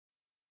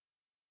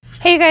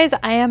Hey you guys,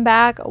 I am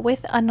back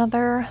with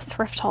another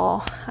thrift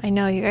haul. I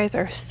know you guys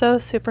are so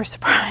super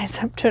surprised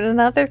I'm doing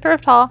another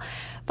thrift haul,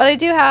 but I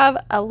do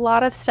have a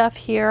lot of stuff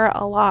here,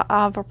 a lot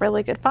of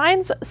really good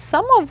finds,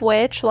 some of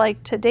which,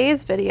 like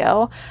today's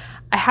video,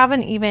 I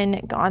haven't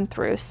even gone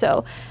through.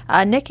 So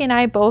Nikki and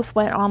I both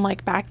went on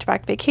like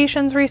back-to-back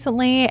vacations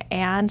recently,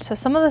 and so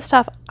some of the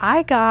stuff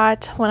I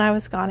got when I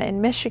was gone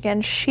in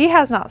Michigan she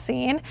has not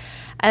seen,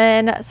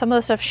 and then some of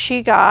the stuff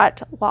she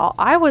got while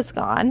I was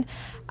gone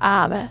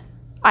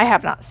I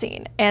have not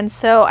seen. And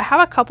so I have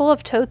a couple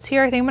of totes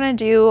here. I think I'm gonna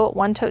do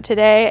one tote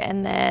today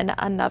and then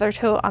another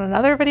tote on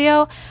another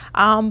video.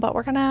 But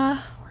we're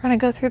gonna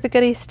go through the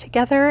goodies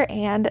together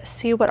and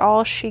see what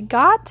all she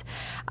got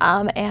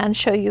and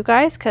show you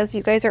guys, because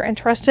you guys are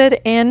interested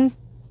in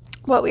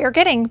what we are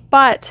getting.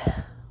 But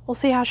we'll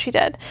see how she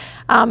did.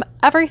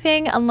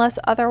 Everything, unless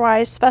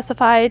otherwise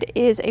specified,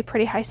 is a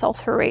pretty high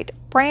sell-through rate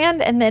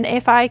brand. And then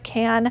if I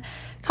can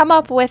come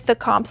up with the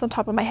comps on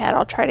top of my head,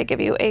 I'll try to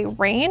give you a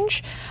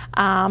range.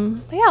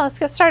 But yeah, let's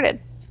get started.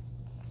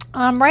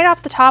 Right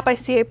off the top, I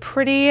see a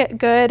pretty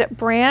good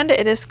brand.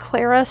 It is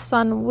Clara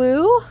Sun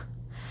Woo.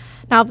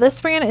 Now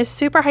this brand is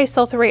super high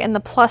sell-through rate in the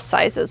plus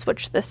sizes,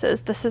 which this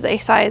is. This is a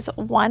size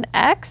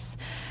 1X.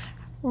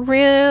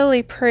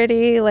 Really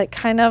pretty, like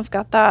kind of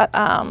got that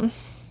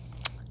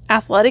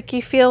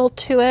athletic-y feel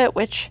to it,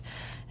 which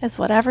is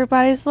what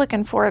everybody's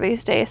looking for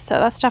these days. So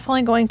that's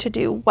definitely going to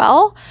do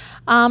well.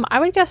 I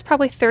would guess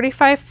probably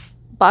 35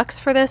 bucks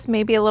for this,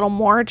 maybe a little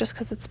more just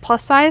because it's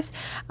plus size.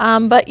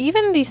 But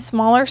even the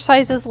smaller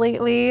sizes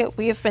lately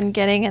we have been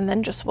getting, and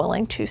then just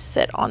willing to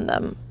sit on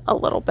them a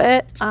little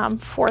bit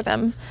for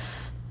them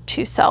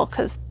to sell,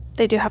 because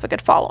they do have a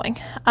good following.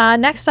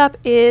 Next up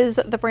is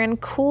the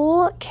brand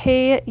Cool,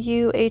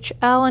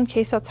 K-U-H-L, in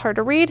case that's hard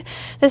to read.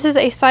 This is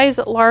a size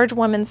large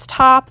women's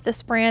top.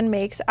 This brand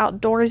makes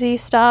outdoorsy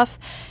stuff,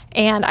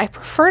 and I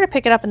prefer to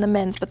pick it up in the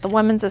men's, but the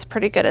women's is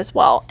pretty good as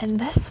well. And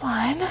this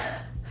one,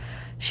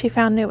 she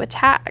found new with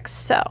tags,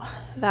 so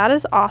that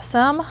is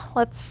awesome.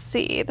 Let's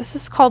see, this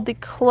is called the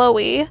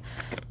Chloe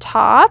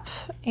top,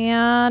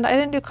 and I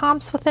didn't do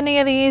comps with any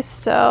of these,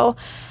 so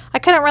I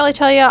couldn't really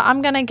tell you.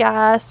 I'm gonna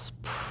guess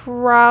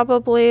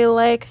probably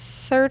like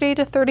 $30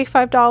 to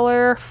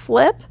 $35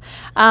 flip,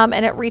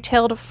 and it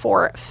retailed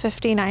for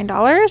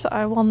 $59.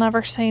 I will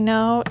never say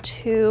no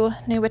to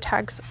new with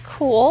tags.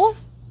 Cool.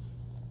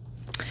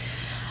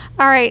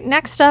 All right,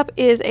 next up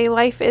is a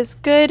Life is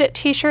Good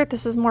t-shirt.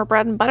 This is more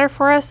bread and butter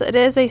for us. It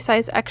is a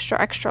size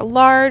extra, extra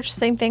large.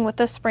 Same thing with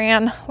this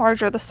brand,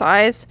 larger the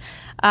size,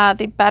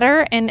 the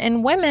better. And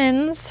in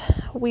women's,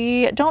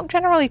 we don't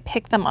generally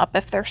pick them up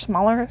if they're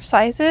smaller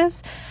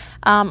sizes,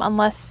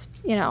 unless,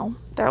 you know,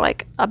 they're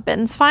like a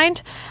bins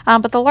find.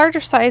 But the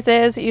larger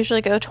sizes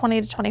usually go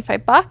 20 to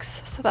 25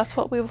 bucks. So that's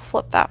what we will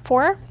flip that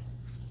for.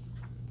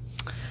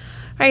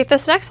 All right,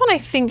 this next one I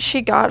think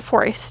she got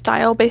for a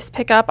style-based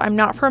pickup. I'm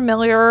not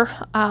familiar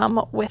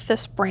with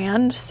this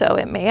brand, so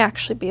it may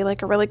actually be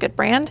like a really good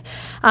brand.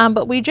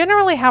 But we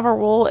generally have a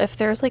rule, if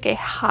there's like a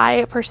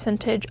high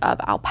percentage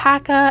of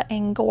alpaca,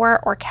 angora,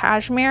 or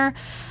cashmere,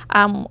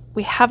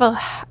 we have a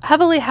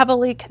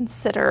heavily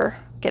consider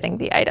getting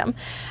the item.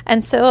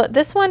 And so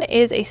this one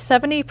is a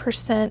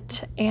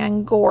 70%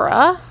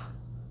 angora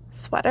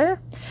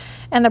sweater,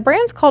 and the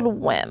brand's called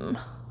Wim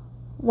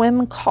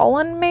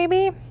Colin,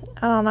 maybe?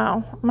 I don't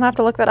know. I'm gonna have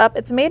to look that up.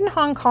 It's made in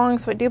Hong Kong,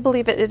 so I do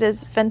believe it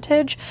is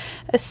vintage.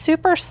 A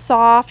super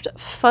soft,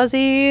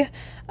 fuzzy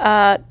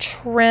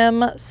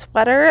trim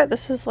sweater.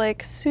 This is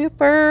like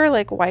super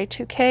like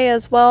Y2K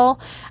as well.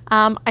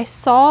 I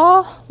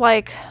saw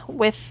like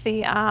with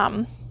the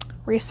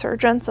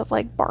resurgence of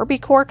like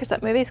Barbiecore, because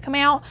that movie's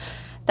coming out,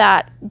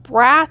 that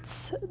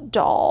Bratz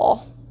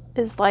doll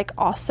is like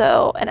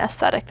also an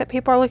aesthetic that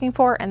people are looking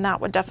for, and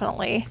that would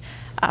definitely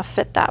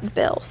fit that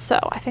bill. So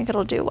I think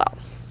it'll do well.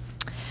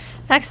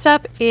 Next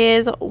up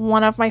is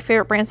one of my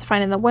favorite brands to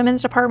find in the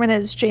women's department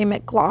is J.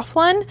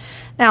 McLaughlin.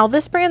 Now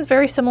this brand's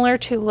very similar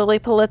to Lily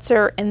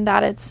Pulitzer in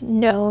that it's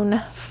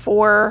known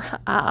for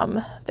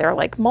their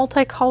like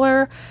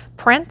multicolor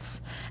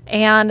prints,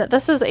 and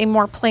this is a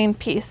more plain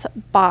piece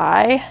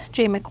by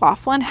J.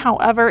 McLaughlin.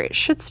 However, it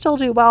should still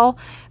do well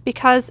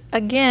because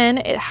again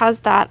it has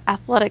that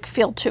athletic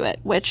feel to it,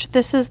 which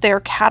this is their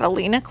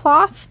Catalina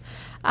cloth.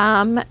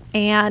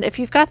 And if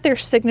you've got their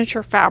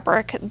signature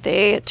fabric,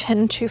 they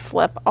tend to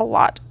flip a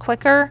lot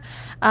quicker.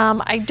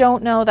 I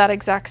don't know that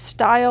exact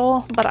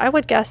style, but I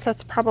would guess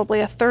that's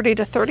probably a $30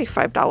 to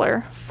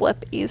 $35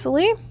 flip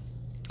easily.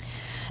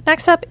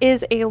 Next up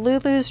is a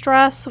Lulu's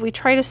dress. We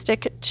try to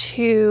stick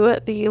to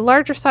the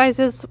larger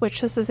sizes,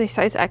 which this is a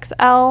size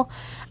XL,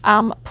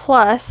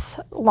 plus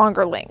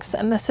longer lengths.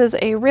 And this is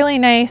a really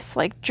nice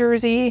like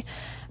jersey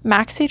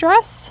maxi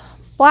dress,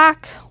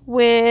 black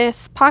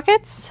with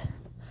pockets.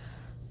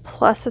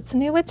 Plus it's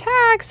new with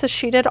tags, so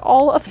she did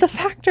all of the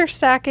factor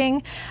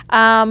stacking.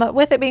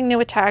 With it being new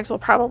with tags, we'll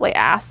probably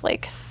ask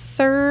like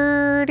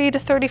 30 to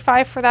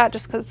 35 for that,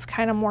 just because it's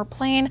kind of more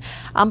plain.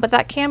 But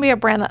that can be a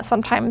brand that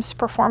sometimes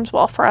performs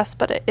well for us,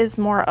 but it is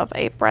more of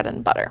a bread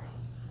and butter.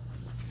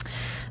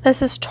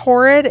 This is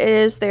Torrid. It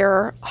is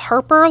their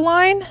Harper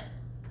line.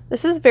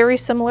 This is very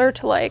similar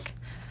to like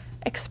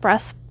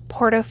Express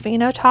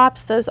Portofino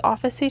tops, those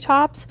office-y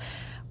tops,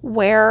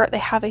 where they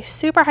have a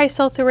super high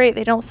sell-through rate.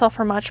 They don't sell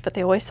for much, but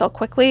they always sell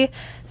quickly.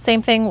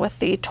 Same thing with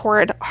the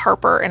Torrid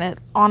Harper, and it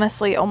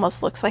honestly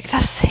almost looks like the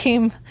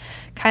same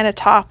kind of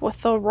top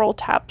with the roll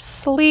tab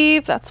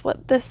sleeve. That's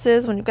what this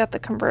is when you've got the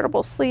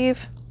convertible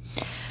sleeve.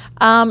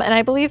 And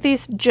I believe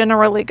these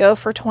generally go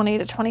for 20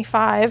 to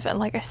 25. And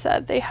like I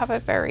said, they have a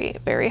very,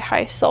 very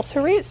high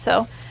sell-through rate.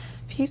 So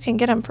if you can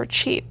get them for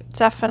cheap,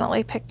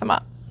 definitely pick them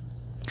up.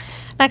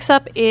 Next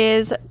up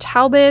is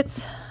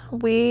Talbots.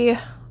 We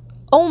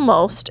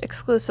almost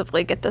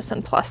exclusively get this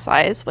in plus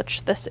size,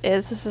 which this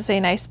is. This is a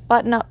nice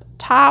button-up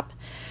top.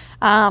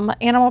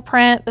 Animal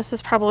print. This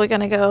is probably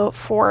going to go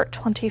for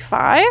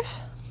 25.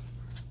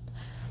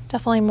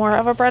 Definitely more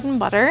of a bread and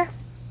butter.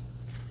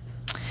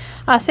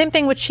 Same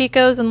thing with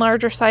Chico's in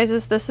larger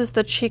sizes. This is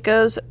the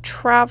Chico's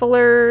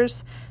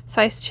Travelers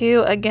size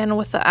 2, again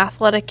with the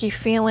athletic-y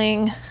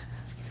feeling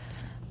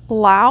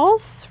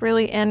blouse,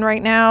 really in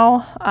right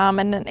now,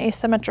 and an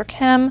asymmetric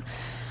hem.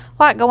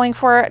 A lot going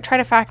for it. Try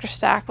to factor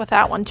stack with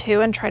that one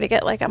too and try to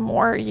get like a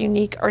more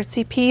unique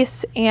artsy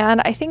piece. And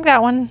I think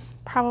that one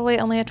probably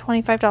only a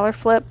 $25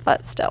 flip,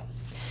 but still.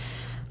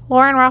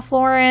 Ralph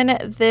Lauren,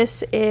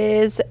 this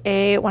is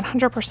a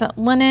 100%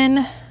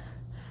 linen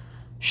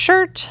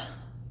shirt.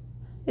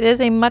 It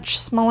is a much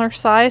smaller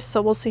size, so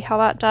we'll see how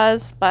that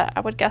does, but I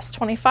would guess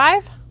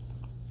 25.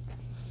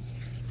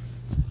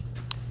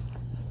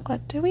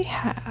 What do we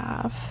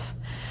have?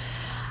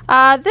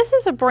 This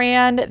is a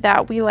brand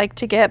that we like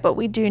to get, but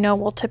we do know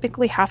we'll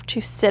typically have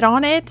to sit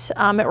on it.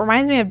 It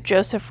reminds me of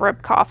Joseph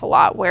Ribkoff a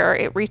lot, where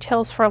it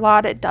retails for a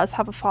lot. It does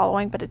have a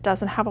following, but it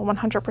doesn't have a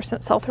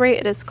 100% sell-through rate.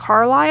 It is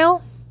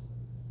Carlisle.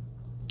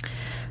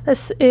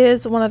 This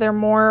is one of their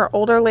more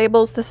older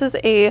labels. This is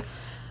a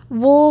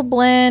wool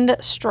blend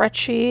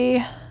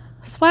stretchy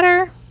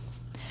sweater,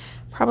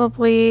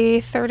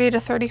 probably 30 to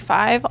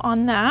 35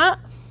 on that.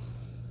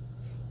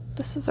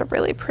 This is a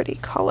really pretty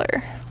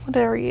color. What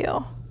are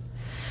you?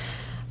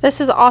 This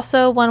is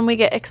also one we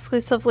get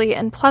exclusively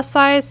in plus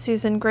size,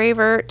 Susan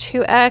Graver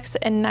 2X,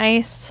 a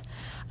nice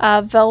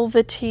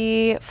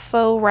velvety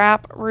faux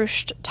wrap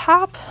ruched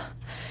top.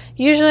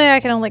 Usually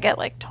I can only get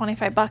like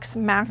 25 bucks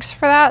max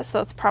for that, so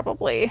that's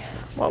probably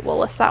what we'll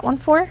list that one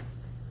for.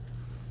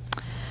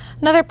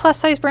 Another plus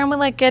size brand we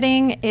like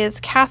getting is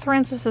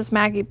Catherine's. This is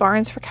Maggie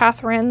Barnes for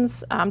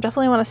Catherine's.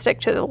 Definitely want to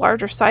stick to the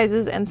larger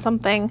sizes and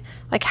something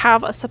like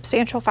have a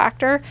substantial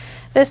factor.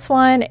 This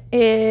one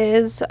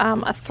is a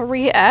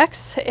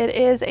 3X. It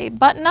is a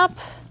button up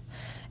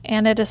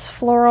and it is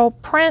floral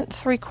print,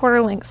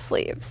 3/4 length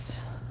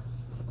sleeves.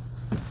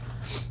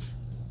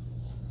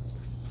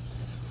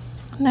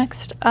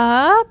 Next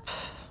up,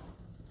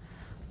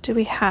 do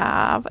we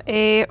have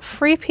a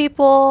Free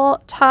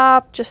People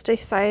top, just a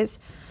size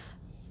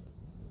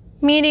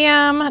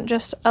medium,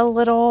 just a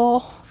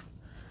little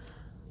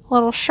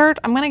shirt.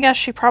 I'm gonna guess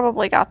she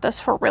probably got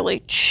this for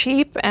really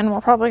cheap, and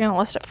we're probably gonna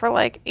list it for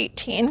like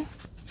 18.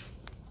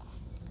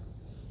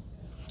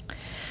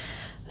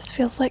 This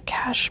feels like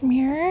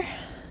cashmere.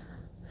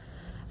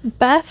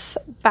 Beth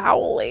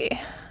Bowley.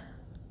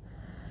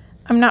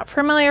 I'm not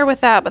familiar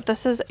with that, but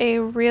this is a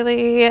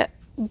really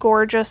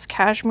gorgeous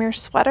cashmere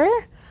sweater.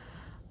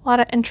 A lot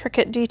of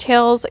intricate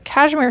details.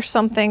 Cashmere is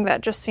something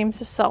that just seems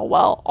to sell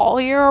well all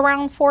year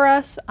around for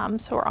us.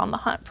 So we're on the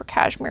hunt for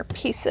cashmere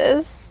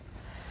pieces.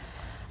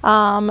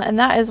 And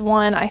that is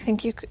one I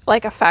think you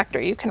like a factor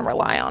you can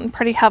rely on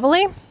pretty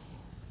heavily.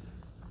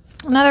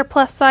 Another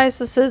plus size,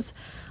 this is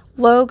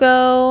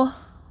Logo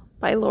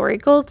by Lori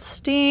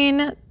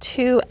Goldstein,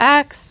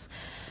 2X.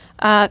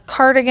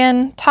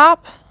 Cardigan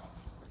top,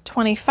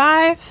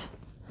 25.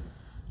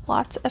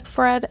 Lots of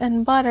bread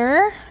and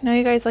butter. I know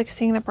you guys like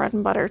seeing the bread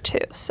and butter too,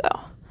 so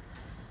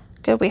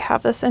good we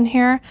have this in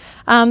here.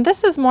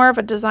 This is more of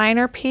a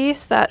designer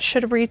piece that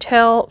should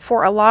retail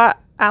for a lot.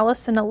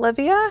 Alice and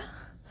Olivia.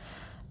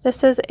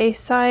 This is a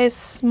size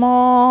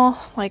small,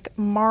 like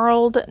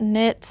marled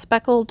knit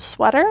speckled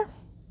sweater.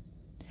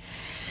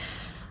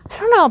 I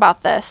don't know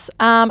about this.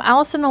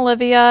 Alice and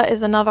Olivia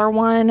is another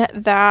one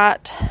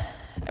that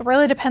it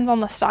really depends on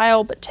the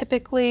style, but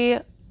typically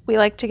we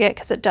like to get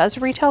because it does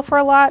retail for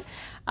a lot.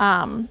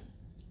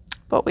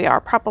 But we are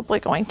probably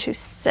going to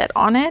sit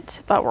on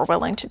it, but we're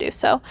willing to do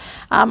so.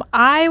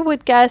 I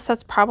would guess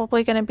that's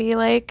probably going to be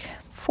like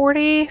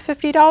 $40,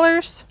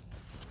 $50.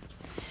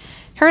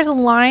 Here's a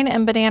line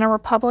in Banana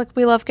Republic.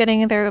 We love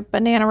getting their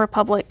Banana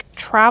Republic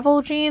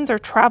travel jeans or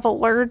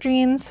traveler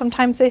jeans,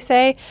 sometimes they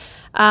say.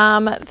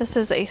 This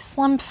is a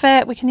slim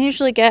fit. We can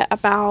usually get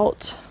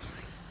about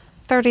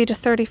 $30 to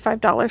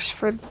 $35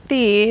 for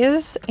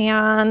these,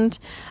 and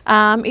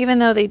even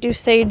though they do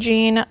say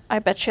jean, I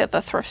bet you at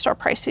the thrift store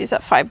price these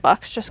at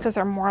 $5 just because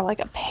they're more like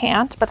a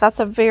pant, but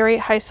that's a very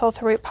high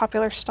sell-through rate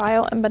popular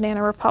style in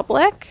Banana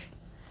Republic.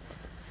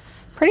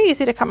 Pretty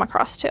easy to come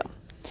across too.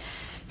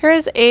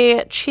 Here's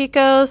a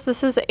Chico's.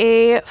 This is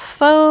a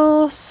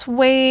faux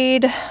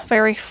suede,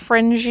 very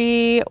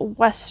fringy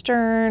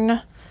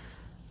Western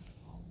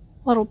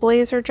little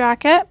blazer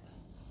jacket.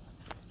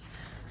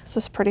 This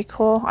is pretty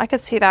cool. I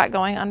could see that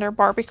going under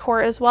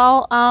Barbiecore as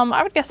well.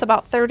 I would guess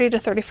about 30 to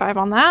 35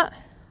 on that.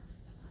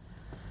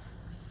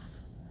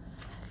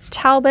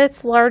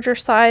 Talbot's larger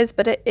size,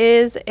 but it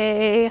is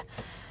a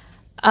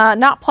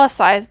not plus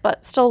size,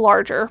 but still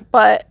larger,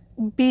 but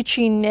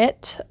beachy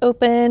knit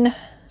open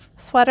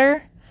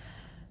sweater.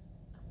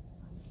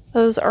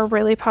 Those are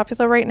really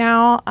popular right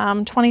now.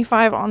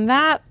 25 on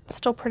that.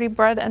 Still pretty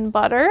bread and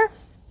butter.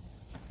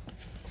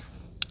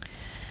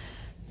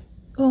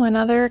 Ooh,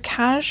 another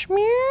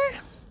cashmere.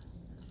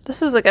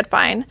 This is a good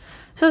find.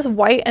 This is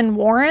White and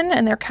Warren,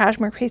 and their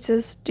cashmere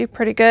pieces do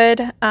pretty good.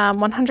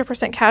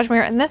 100%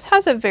 cashmere, and this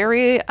has a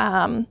very,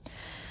 I don't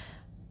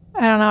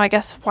know, I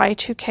guess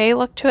Y2K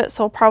look to it,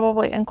 so I'll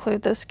probably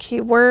include those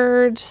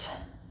keywords.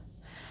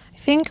 I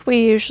think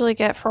we usually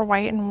get for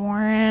White and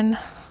Warren,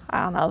 I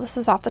don't know, this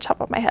is off the top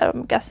of my head,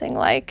 I'm guessing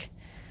like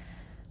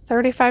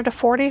 35 to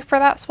 40 for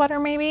that sweater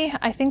maybe.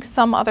 I think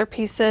some other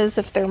pieces,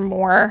 if they're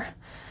more,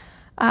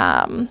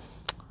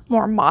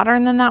 more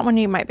modern than that one,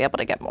 you might be able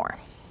to get more.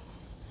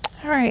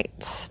 All right,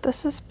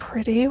 this is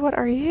pretty. What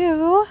are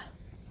you?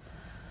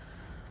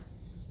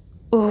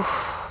 Ooh,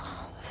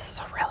 this is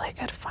a really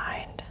good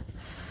find.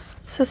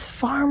 This is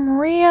Farm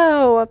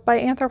Rio by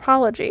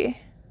Anthropologie.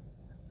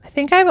 I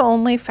think I've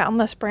only found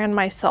this brand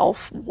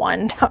myself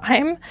one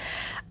time,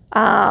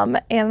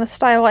 and the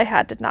style I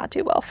had did not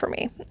do well for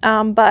me.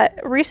 But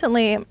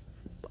recently,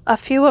 a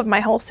few of my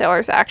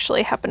wholesalers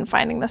actually have been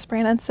finding this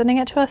brand and sending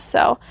it to us,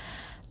 so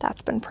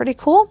that's been pretty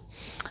cool.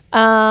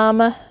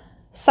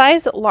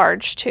 Size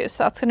large too,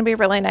 so that's going to be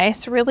really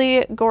nice,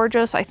 really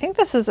gorgeous. I think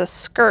this is a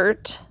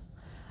skirt,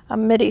 a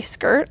midi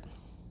skirt.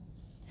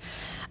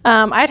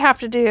 I'd have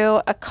to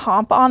do a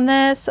comp on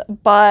this,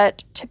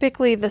 but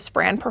typically this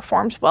brand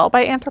performs well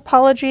by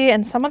Anthropologie,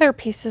 and some of their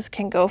pieces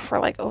can go for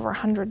like over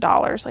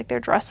 $100, like their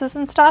dresses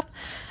and stuff.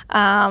 If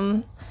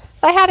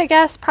I had to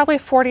guess, probably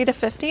 40 to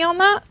 50 on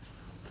that.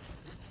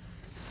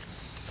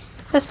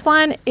 This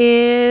one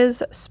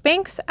is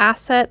Spanx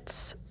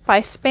Assets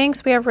by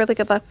Spanx. We have really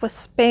good luck with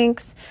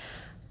Spanx.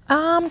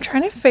 I'm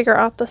trying to figure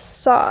out the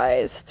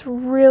size. It's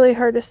really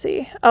hard to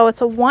see. Oh,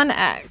 it's a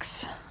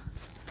 1X.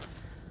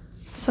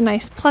 So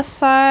nice plus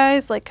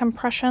size, like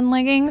compression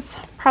leggings.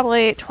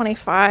 Probably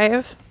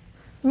 25,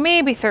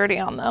 maybe 30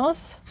 on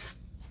those.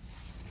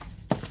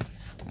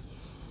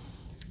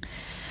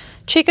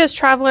 Chico's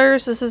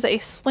Travelers. This is a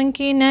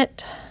slinky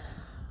knit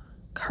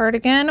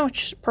cardigan,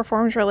 which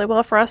performs really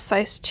well for us,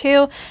 size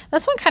 2.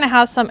 This one kind of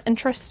has some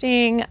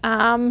interesting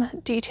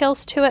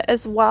details to it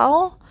as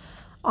well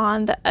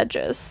on the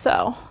edges,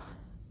 so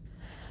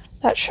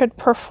that should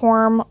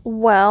perform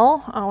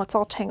well. Oh, it's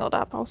all tangled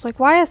up. I was like,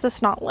 why is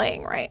this not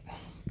laying right?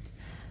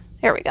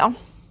 There we go.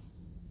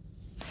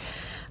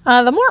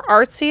 The more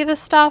artsy the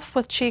stuff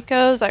with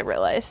Chico's, I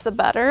realize, the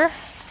better.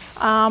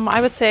 I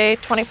would say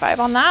 25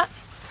 on that.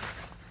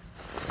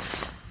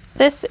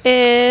 This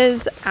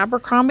is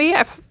Abercrombie.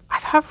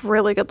 I've had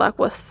really good luck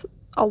with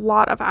a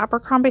lot of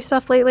Abercrombie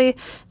stuff lately.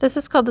 This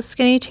is called the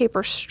Skinny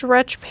Taper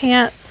Stretch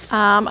Pant.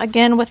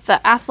 Again, with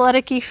the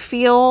athletic-y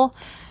feel,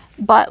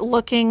 but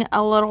looking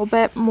a little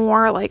bit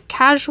more like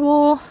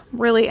casual,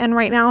 really in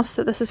right now.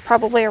 So this is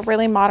probably a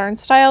really modern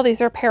style. These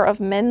are a pair of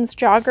men's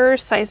joggers,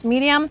 size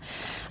medium.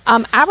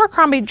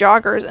 Abercrombie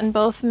joggers in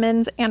both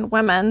men's and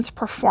women's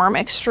perform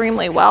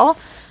extremely well.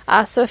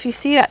 So if you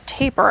see that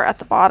taper at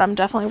the bottom,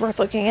 definitely worth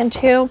looking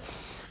into.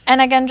 And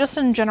again, just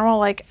in general,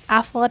 like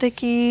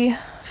athletic-y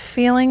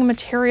feeling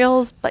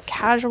materials, but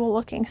casual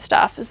looking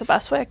stuff is the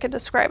best way I could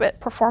describe it.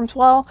 Performs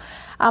well.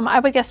 I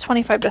would guess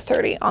 25 to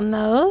 30 on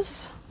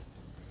those.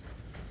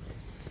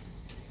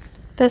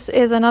 This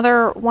is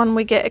another one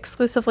we get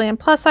exclusively in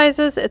plus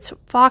sizes. It's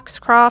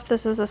Foxcroft.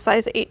 This is a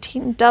size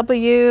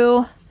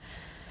 18W.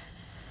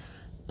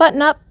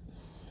 Button up,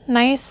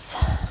 nice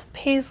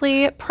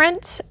paisley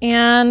print,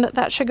 and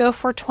that should go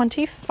for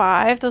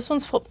 25. Those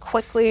ones flip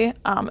quickly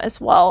as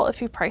well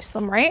if you price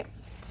them right.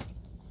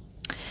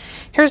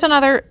 Here's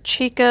another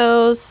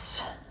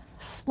Chico's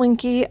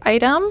slinky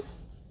item.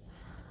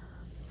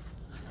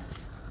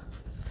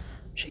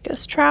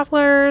 Chico's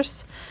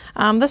Travelers.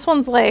 This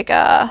one's like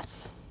a,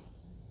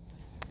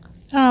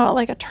 I don't know,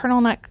 like a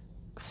turtleneck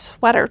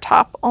sweater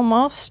top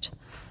almost.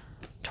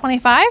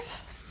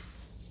 25.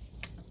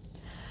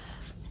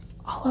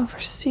 All over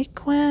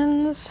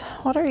sequins.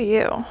 What are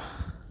you?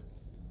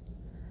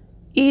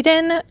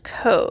 Eden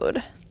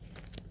Code.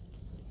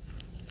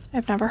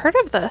 I've never heard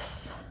of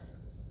this.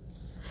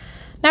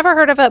 Never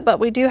heard of it, but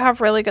we do have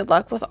really good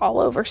luck with all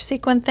over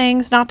sequin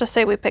things. Not to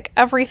say we pick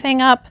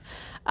everything up,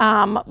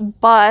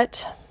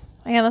 but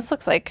man, this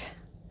looks like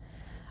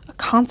a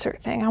concert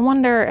thing. I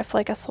wonder if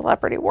like a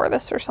celebrity wore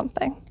this or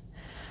something.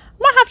 I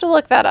might have to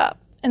look that up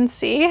and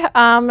see.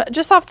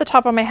 Just off the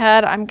top of my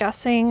head, I'm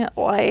guessing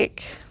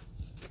like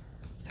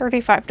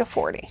 35 to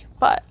 40,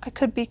 but I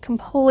could be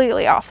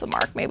completely off the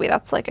mark. Maybe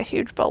that's like a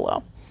huge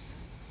BOLO.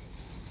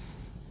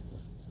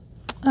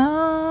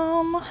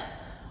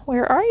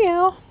 Where are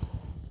you?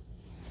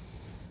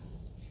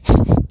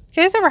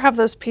 You guys ever have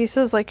those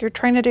pieces like you're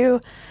trying to do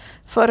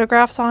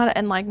photographs on it,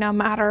 and like no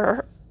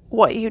matter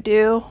what you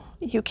do,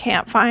 you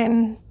can't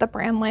find the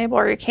brand label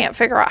or you can't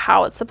figure out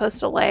how it's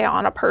supposed to lay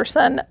on a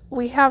person.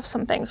 We have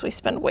some things we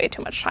spend way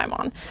too much time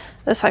on.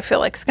 This I feel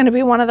like is going to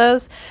be one of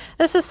those.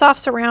 This is soft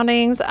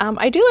surroundings.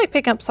 I do like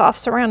picking up soft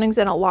surroundings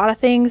in a lot of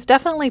things.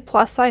 Definitely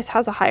plus size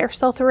has a higher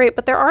sell-through rate,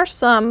 but there are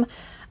some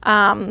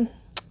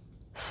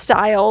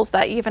styles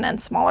that even in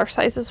smaller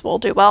sizes will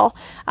do well,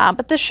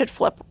 but this should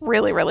flip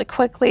really, really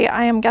quickly.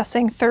 I am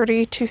guessing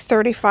 30 to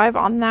 35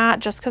 on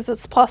that just because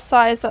it's plus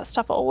size. That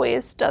stuff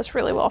always does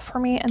really well for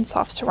me in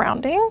soft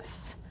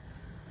surroundings.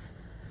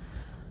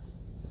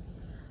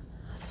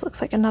 This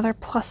looks like another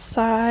plus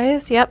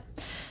size. Yep,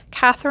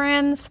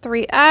 Catherine's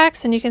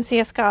 3X, and you can see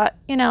it's got,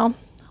 you know,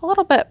 a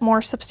little bit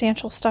more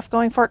substantial stuff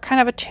going for it.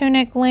 Kind of a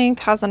tunic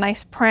length, has a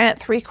nice print,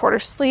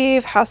 3/4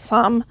 sleeve, has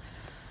some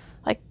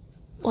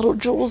little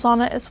jewels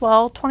on it as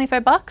well.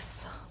 25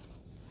 bucks.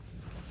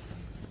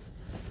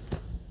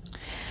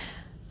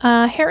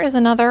 Here is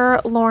another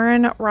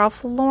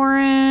Ralph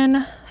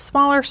Lauren,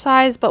 smaller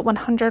size, but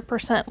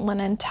 100%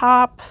 linen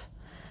top.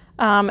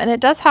 And it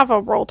does have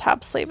a roll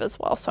tab sleeve as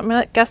well. So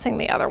I'm guessing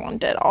the other one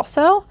did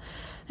also.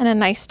 And a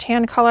nice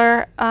tan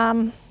color.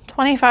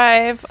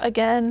 25,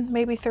 again,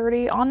 maybe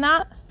 30 on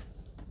that.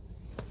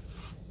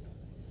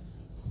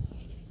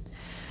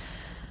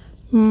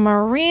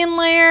 Marine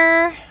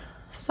layer.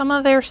 Some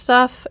of their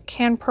stuff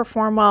can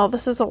perform well.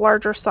 This is a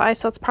larger size,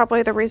 so that's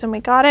probably the reason we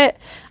got it.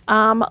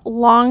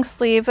 Long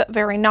sleeve,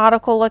 very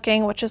nautical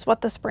looking, which is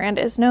what this brand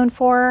is known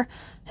for.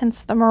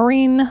 Hence the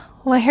Marine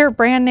layer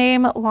brand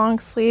name. Long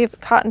sleeve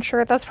cotton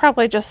shirt. That's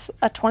probably just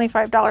a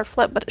 $25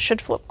 flip, but it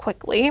should flip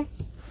quickly.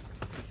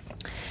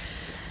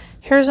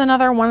 Here's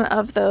another one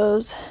of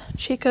those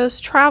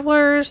Chico's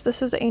Travelers.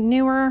 This is a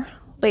newer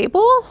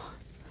label.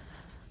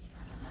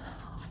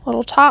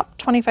 Little top,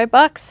 25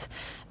 bucks.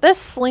 This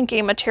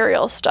slinky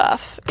material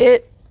stuff,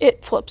 it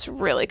flips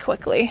really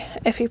quickly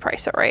if you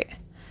price it right.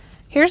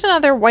 Here's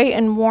another White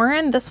and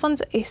Warren. This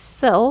one's a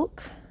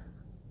silk.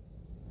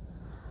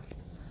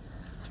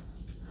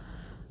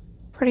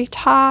 Pretty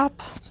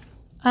top.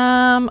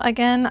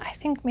 Again, I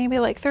think maybe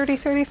like 30,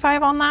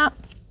 35 on that.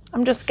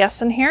 I'm just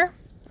guessing here.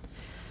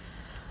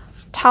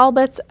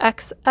 Talbot's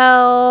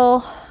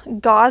XL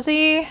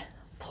gauzy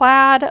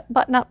plaid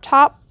button-up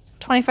top,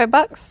 25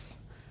 bucks,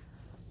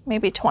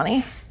 maybe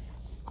 20.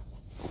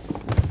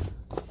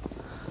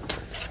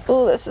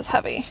 Oh, this is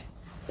heavy.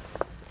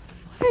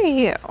 What are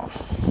you?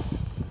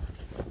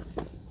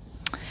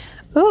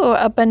 Ooh,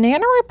 a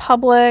Banana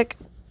Republic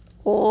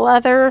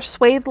leather,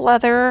 suede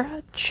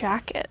leather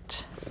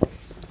jacket.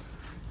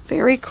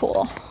 Very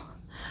cool.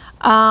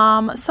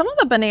 Some of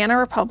the Banana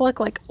Republic,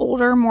 like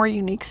older, more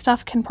unique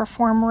stuff can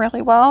perform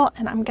really well,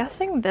 and I'm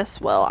guessing this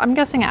will. I'm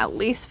guessing at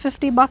least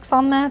 50 bucks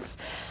on this,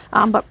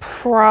 but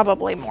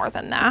probably more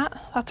than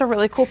that. That's a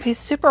really cool piece.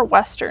 Super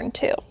Western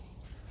too.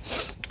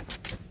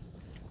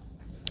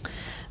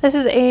 This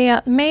is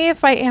a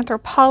Maeve by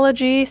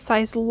Anthropologie,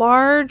 size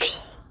large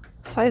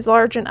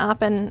and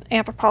up, and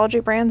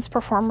Anthropologie brands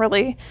perform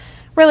really,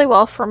 really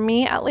well for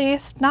me, at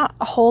least. Not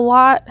a whole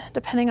lot,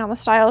 depending on the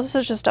style. This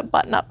is just a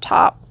button-up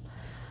top.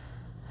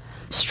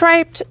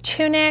 Striped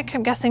tunic,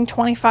 I'm guessing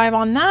 25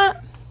 on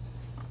that.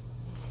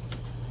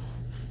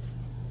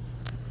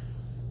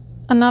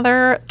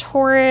 Another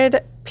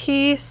Torrid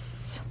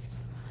piece,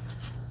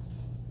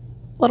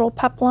 little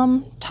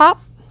peplum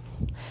top.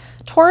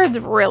 Torrid's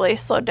really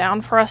slowed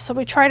down for us, so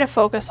we try to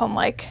focus on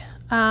like,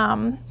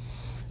 I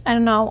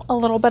don't know, a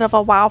little bit of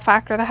a wow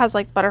factor that has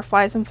like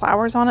butterflies and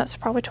flowers on it, so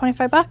probably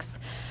 25 bucks.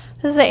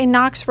 This is a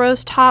Knox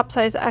Rose top,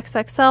 size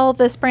XXL.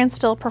 This brand's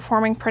still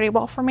performing pretty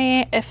well for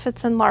me if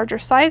it's in larger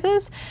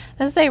sizes.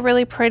 This is a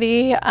really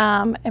pretty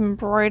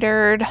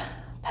embroidered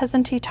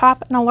peasant-y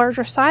top in a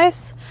larger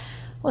size.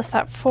 List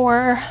that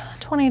for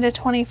 20 to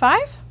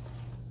 25.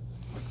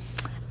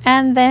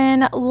 And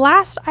then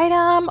last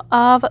item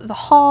of the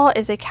haul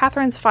is a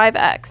Catherine's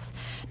 5X.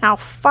 Now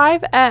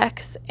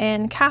 5X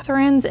in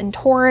Catherine's and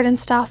Torrid and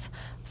stuff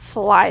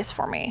flies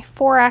for me.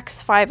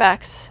 4X,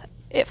 5X,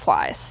 it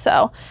flies.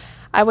 So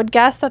I would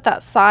guess that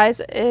that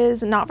size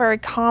is not very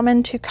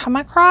common to come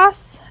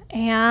across,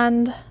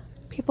 and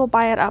people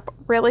buy it up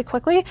really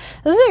quickly.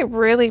 This is a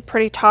really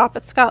pretty top.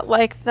 It's got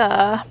like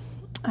the,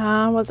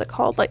 what's it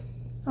called? Like,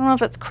 I don't know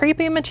if it's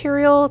crepey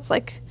material. It's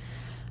like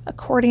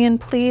accordion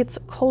pleats,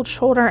 cold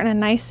shoulder, and a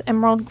nice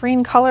emerald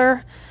green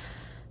color.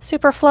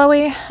 Super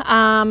flowy.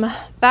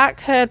 That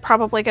could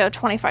probably go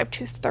 25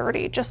 to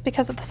 30 just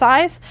because of the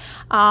size.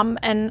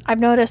 And I've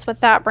noticed with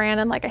that brand,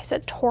 and like I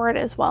said, Torrid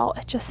as well,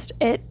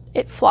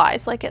 it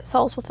flies. Like it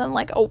sells within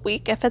like a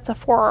week if it's a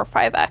 4 or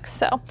 5X.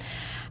 So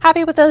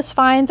happy with those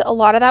finds. A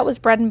lot of that was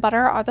bread and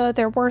butter, although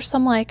there were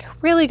some like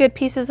really good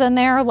pieces in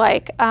there,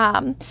 like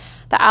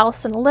the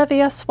Alice and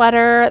Olivia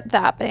sweater,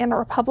 that Banana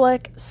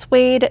Republic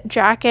suede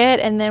jacket,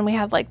 and then we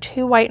had like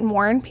 2 White and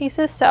Warren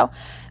pieces. So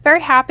very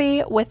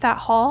happy with that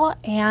haul,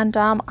 and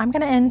I'm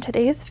going to end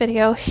today's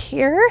video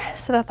here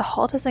so that the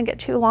haul doesn't get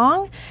too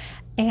long,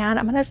 and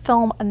I'm going to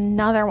film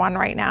another one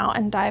right now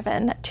and dive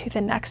in to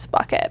the next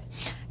bucket.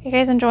 You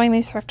guys enjoying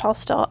these thrift hauls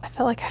still? I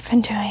feel like I've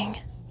been doing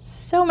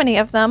so many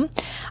of them,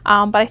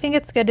 but I think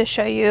it's good to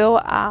show you,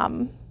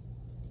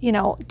 you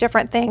know,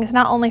 different things,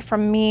 not only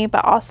from me,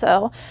 but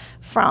also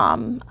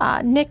from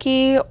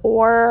Nikki,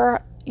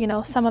 or, you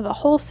know, some of the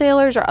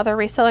wholesalers or other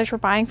resellers we're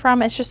buying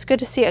from. It's just good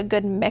to see a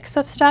good mix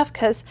of stuff,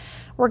 because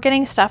we're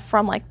getting stuff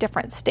from like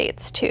different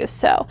states too.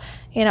 So,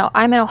 you know,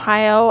 I'm in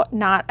Ohio.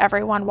 Not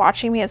everyone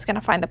watching me is going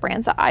to find the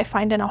brands that I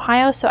find in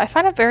Ohio. So I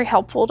find it very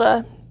helpful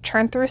to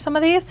churn through some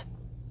of these.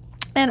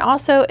 And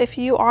also, if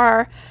you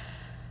are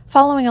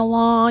following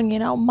along, you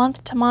know,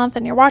 month to month,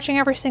 and you're watching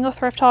every single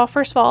thrift haul,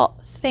 first of all,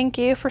 thank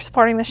you for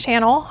supporting this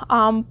channel.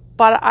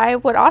 But I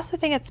would also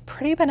think it's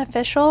pretty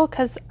beneficial,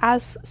 because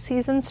as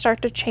seasons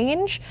start to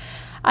change,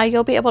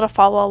 you'll be able to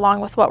follow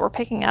along with what we're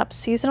picking up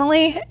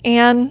seasonally.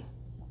 And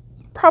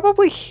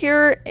probably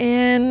here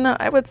in,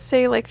 I would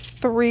say like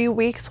 3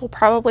 weeks, we'll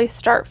probably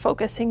start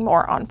focusing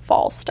more on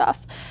fall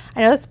stuff.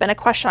 I know that's been a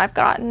question I've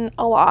gotten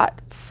a lot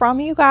from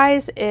you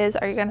guys, is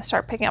are you going to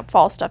start picking up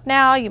fall stuff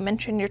now? You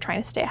mentioned you're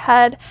trying to stay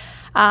ahead.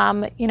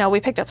 You know, we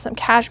picked up some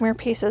cashmere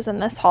pieces in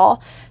this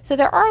haul. So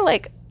there are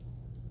like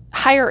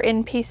higher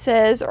end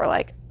pieces or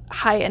like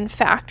high end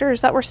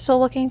factors that we're still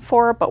looking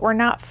for, but we're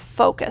not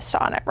focused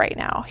on it right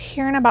now.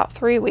 Here in about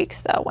 3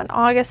 weeks though, when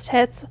August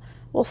hits,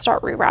 we'll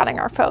start rerouting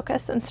our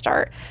focus and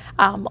start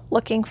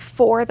looking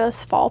for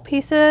those fall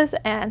pieces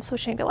and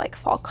switching to like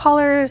fall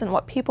colors and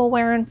what people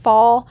wear in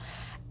fall,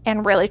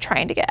 and really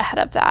trying to get ahead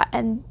of that.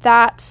 And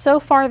that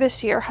so far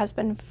this year has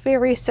been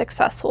very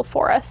successful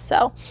for us.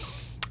 So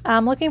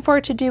I'm looking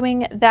forward to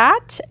doing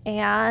that,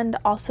 and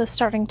also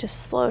starting to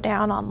slow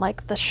down on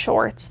like the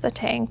shorts, the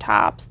tank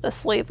tops, the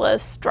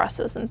sleeveless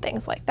dresses and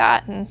things like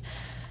that, and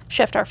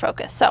shift our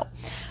focus. So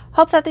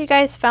hope that you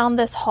guys found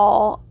this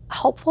haul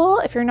helpful.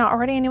 If you're not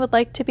already and you would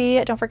like to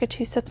be, don't forget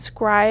to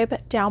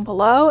subscribe down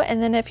below. And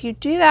then if you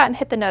do that and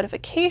hit the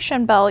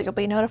notification bell, you'll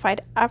be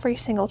notified every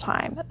single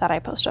time that I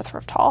post a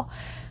thrift haul.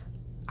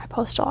 I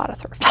post a lot of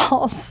thrift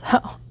hauls, so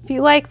if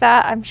you like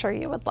that, I'm sure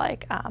you would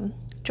like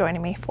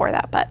joining me for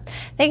that. But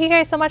thank you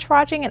guys so much for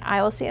watching, and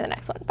I will see you in the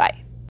next one. Bye.